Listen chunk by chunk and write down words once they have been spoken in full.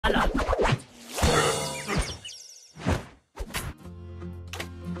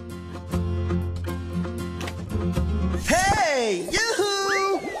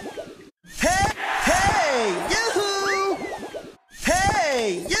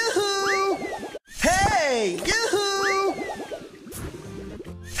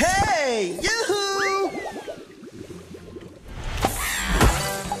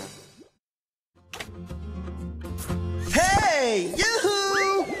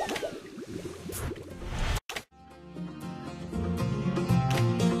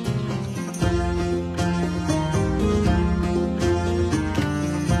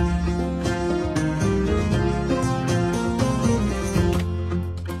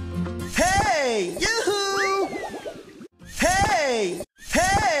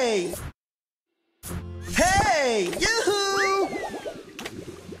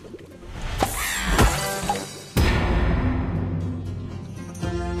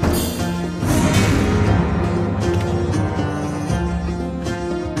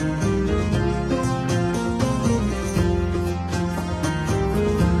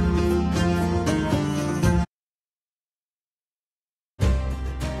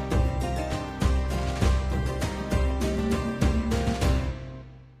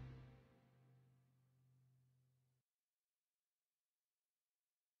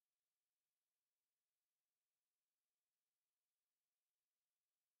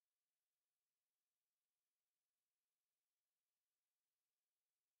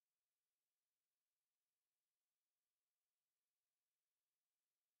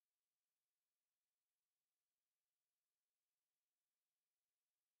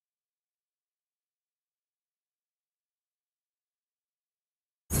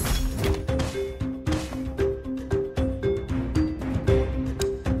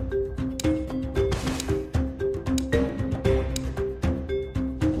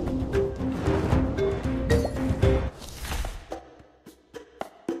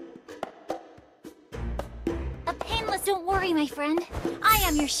worry, my friend. I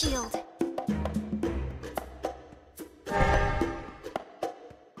am your shield.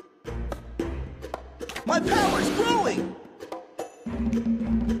 My power's growing!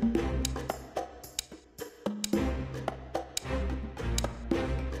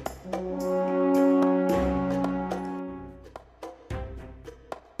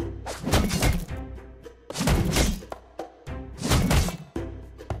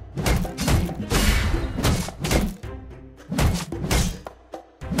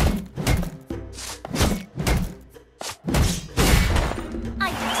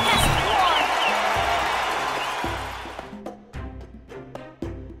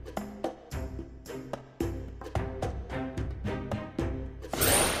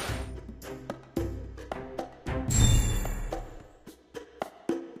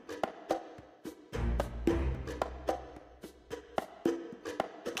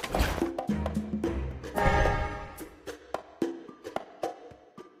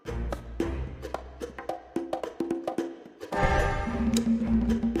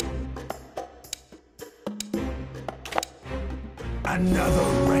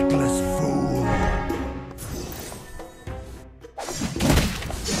 Another reckless fool.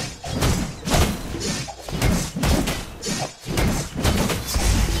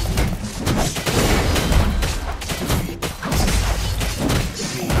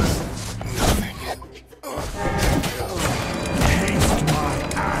 Taste my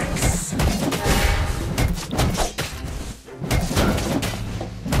axe.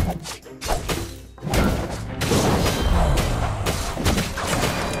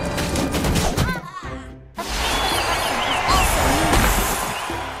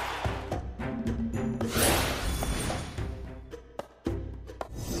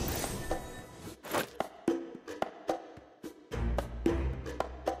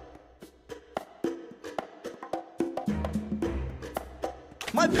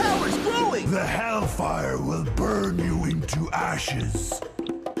 My power's growing! The hellfire will burn you into ashes.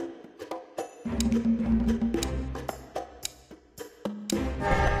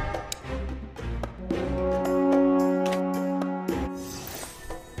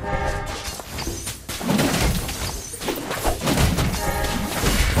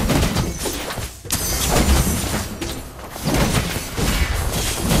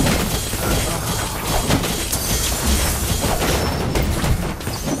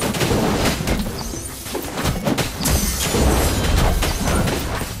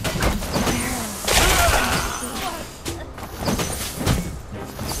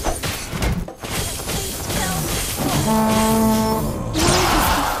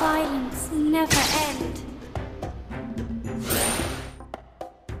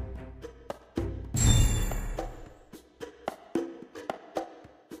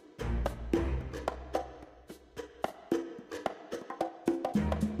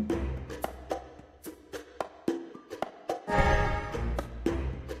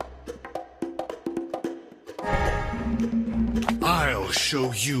 I'll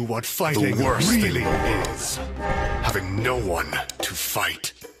show you what fighting The worst really thing is. Having no one to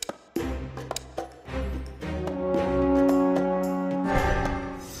fight.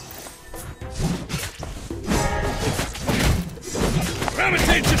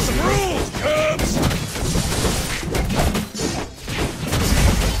 Gravitate to some rules, cubs!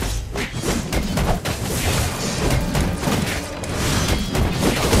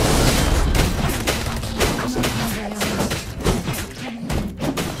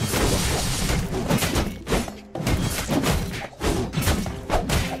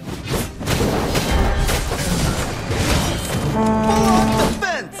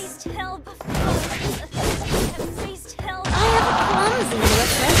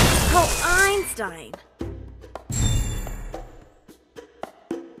 Einstein.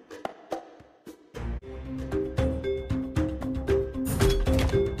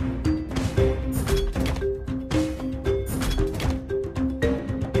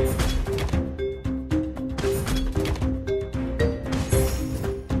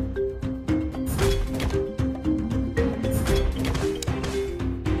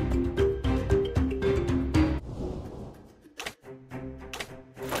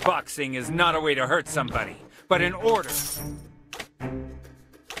 Boxing is not a way to hurt somebody, but an order.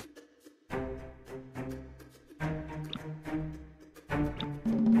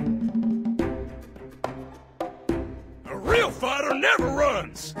 A real fighter never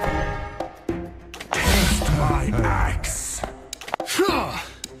runs! Taste my axe.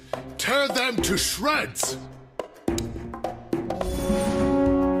 Tear them to shreds!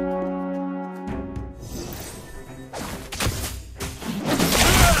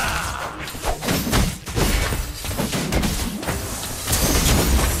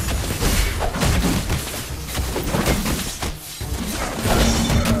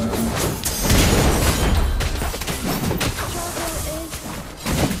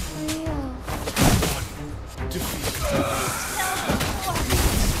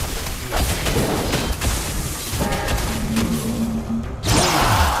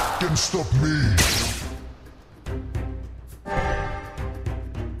 can stop me.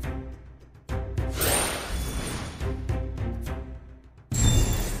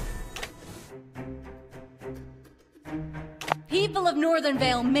 People of Northern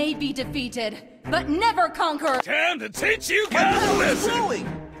Vale may be defeated, but never conquer. Time to teach you My guys a power is lesson!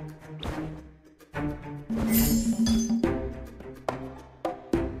 growing!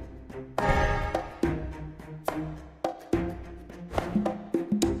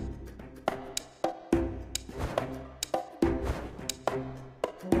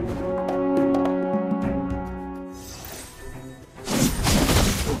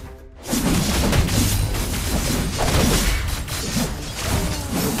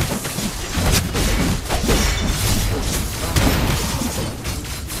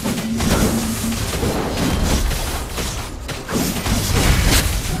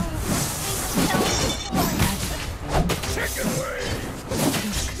 Chicken way!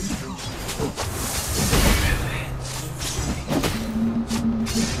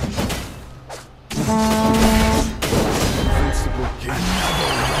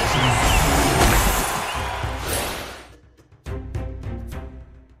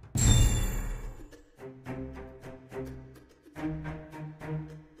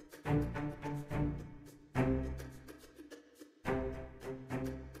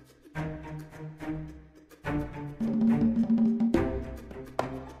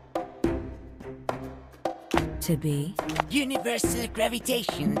 To be. Universal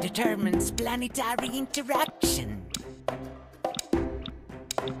gravitation determines planetary interaction.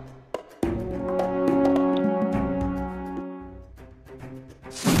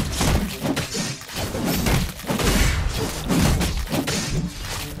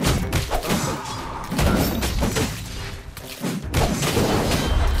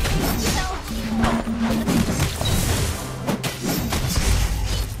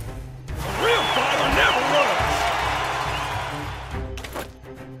 Real fighter never runs!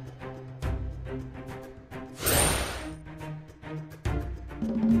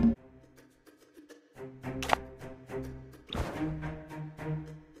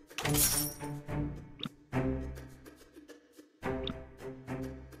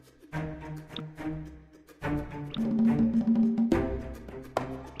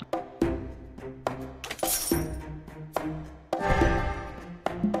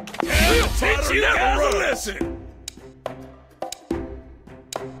 Real fighter never runs! Lesson!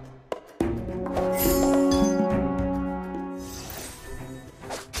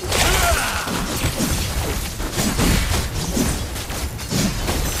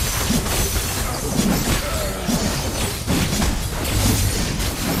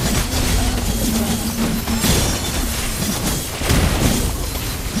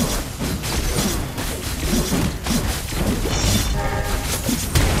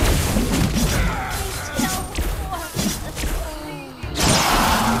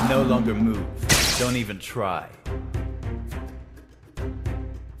 No longer move. Don't even try.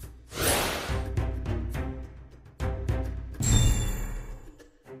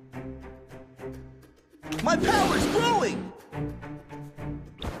 My power's growing!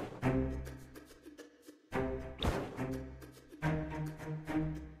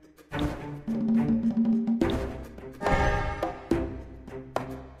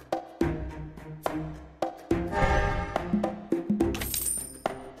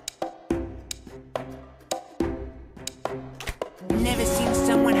 Never seen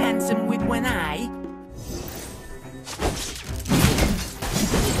someone handsome with one eye.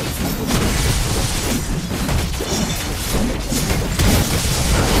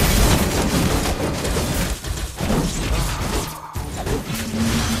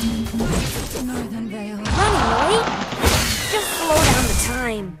 Northern Vale. Honey, just slow down the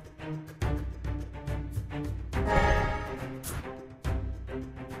time.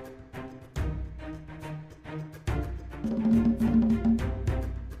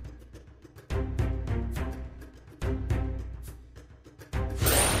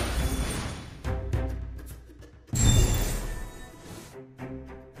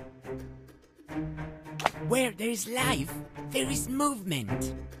 Where there is life, there is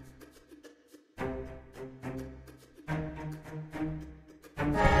movement.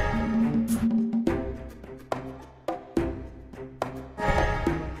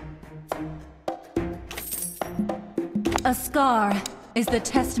 A scar is the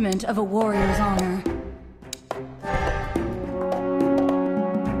testament of a warrior's honor.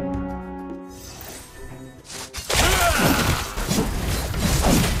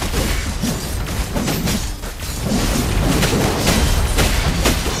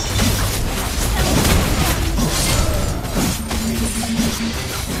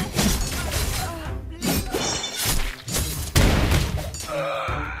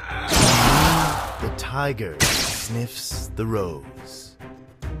 tiger sniffs the rose.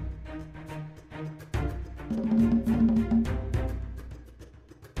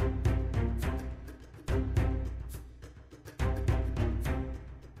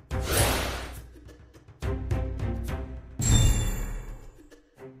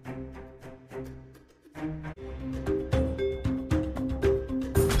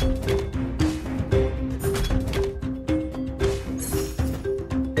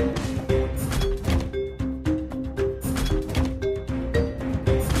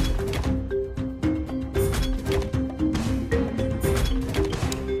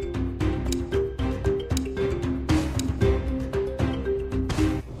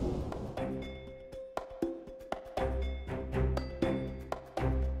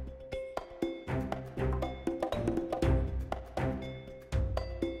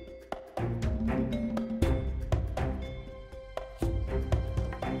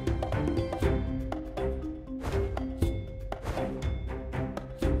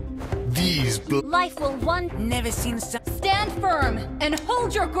 Life will never seen some. Stand firm and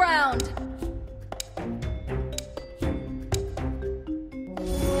hold your ground!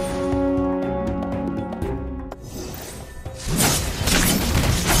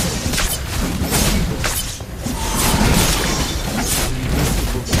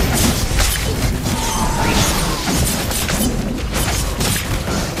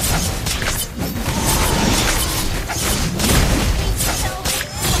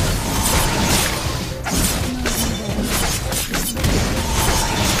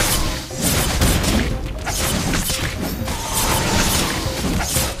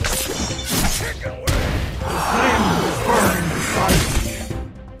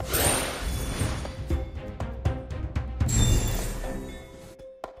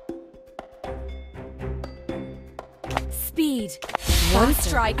 Speed. One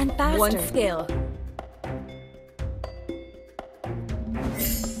strike and faster. one skill.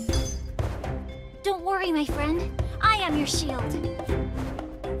 Don't worry, my friend. I am your shield.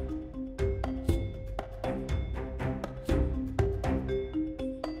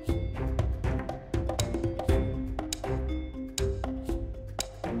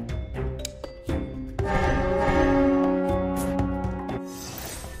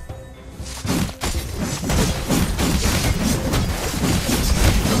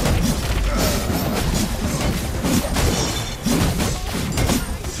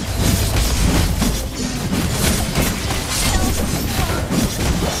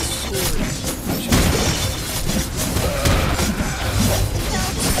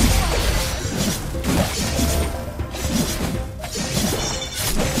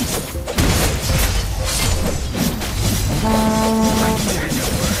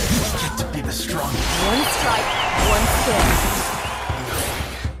 One strike, one skill.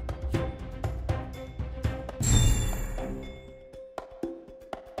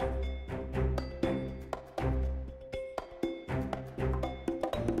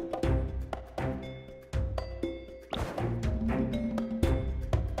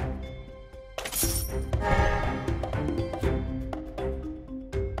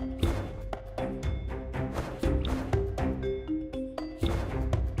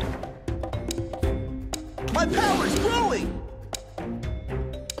 My power's growing!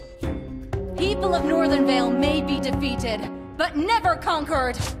 People of Northern Vale may be defeated, but never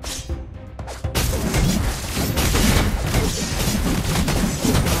conquered!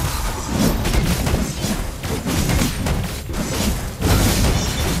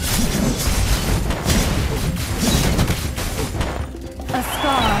 A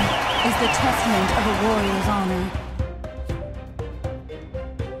scar is the testament of a warrior's honor.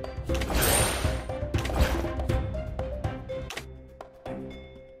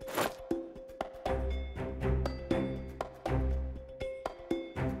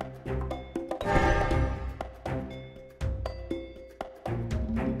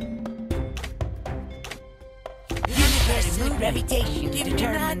 Universal gravitation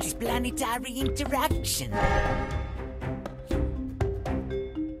determines planetary interaction.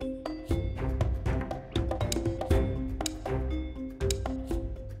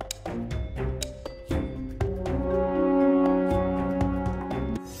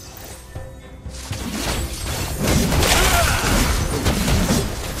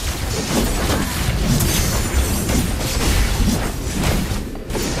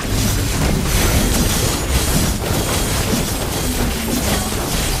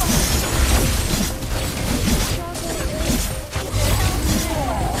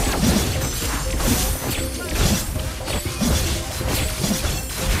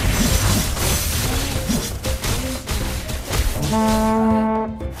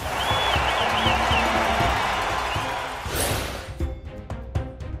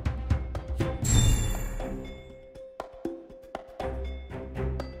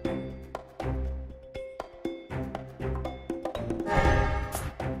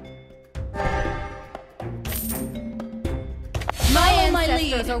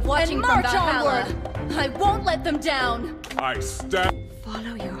 shadows are watching from Valhalla. I won't let them down. I stab.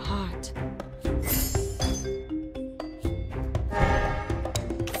 Follow your heart.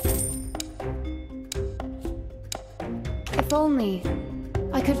 If only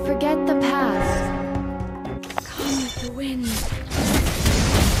I could forget the past. Come with the wind.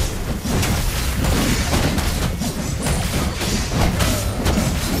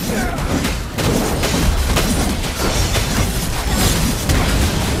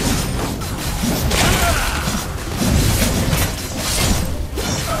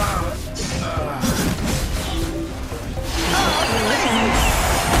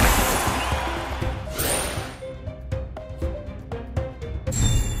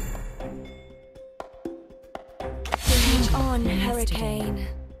 On, hurricane.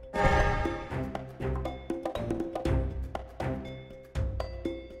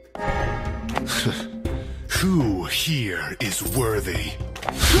 Who here is worthy?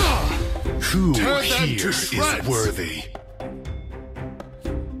 Who here is worthy?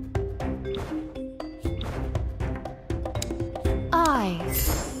 I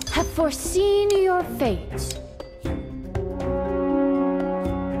have foreseen your fate.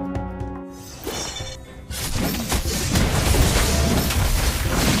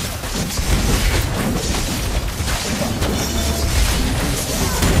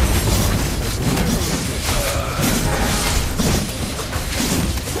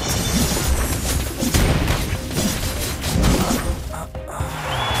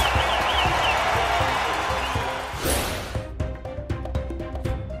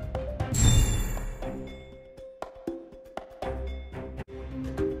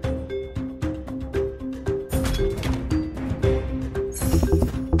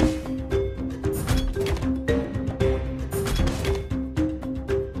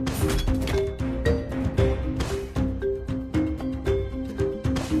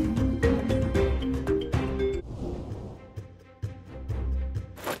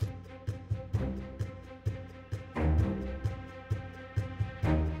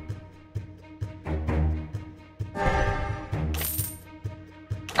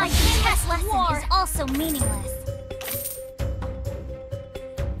 A chess lesson is also meaningless.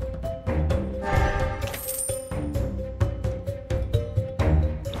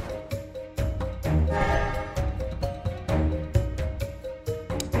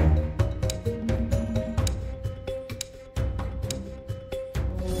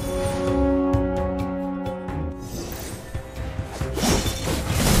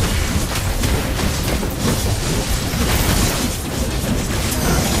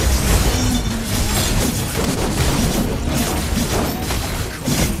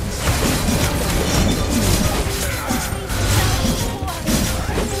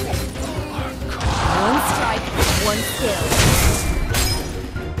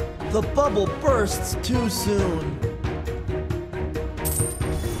 The bubble bursts too soon.